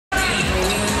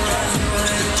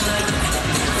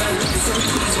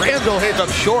Randle hits up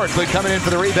short, but coming in for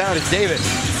the rebound is Davis.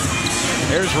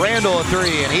 There's Randle, a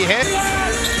three, and he hit.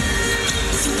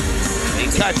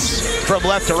 He cuts from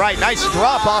left to right. Nice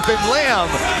drop off, and Lamb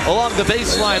along the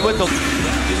baseline with the...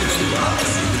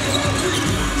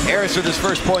 Harris with his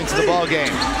first points of the ball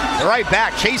game. The right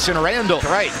back, Chasson Randle.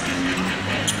 Right.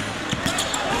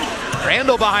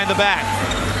 Randle behind the back.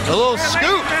 A little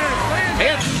scoop.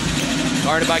 And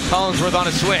guarded by Collinsworth on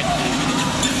a switch.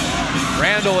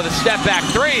 Randle with a step back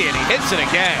three, and he hits it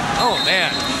again. Oh,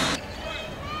 man.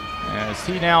 As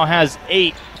he now has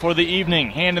 8 for the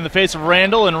evening. Hand in the face of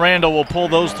Randle, and Randle will pull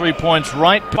those 3 points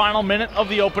right. Final minute of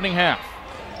the opening half.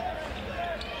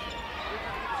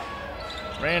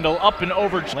 Randle up and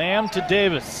over. Lamb to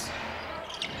Davis.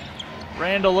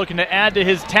 Randle looking to add to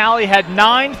his tally. Had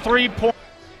 9 3-points.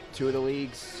 2 of the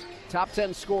league's top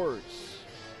 10 scorers.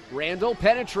 Randle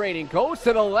penetrating, goes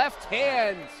to the left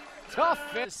hand.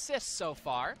 Tough assists so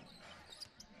far.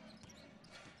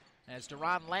 As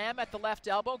Duran Lamb at the left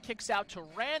elbow kicks out to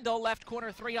Randle, left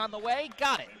corner three on the way,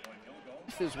 got it.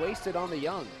 Is wasted on the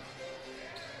young.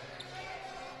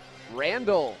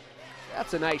 Randle,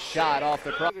 that's a nice shot off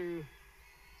the cross.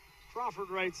 Crawford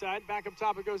right side, back up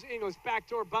top it goes Ingles,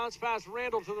 backdoor bounce pass,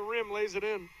 Randle to the rim, lays it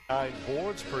in. 9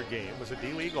 boards per game, was a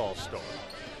D-League All-Star.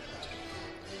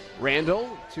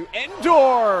 Randle to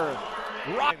Endor.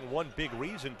 One big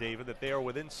reason, David, that they are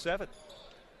within 7.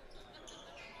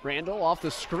 Randle off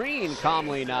the screen,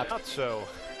 calmly knocked. Not so.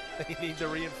 They need the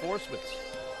reinforcements.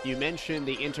 You mentioned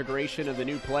the integration of the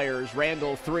new players.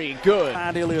 Randle three, good.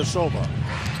 And Ilyasova.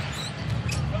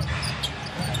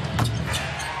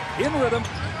 In rhythm.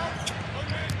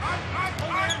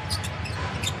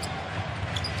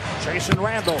 Chasson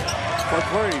Randle for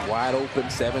three. Wide open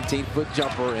 17-foot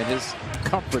jumper in his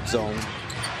comfort zone.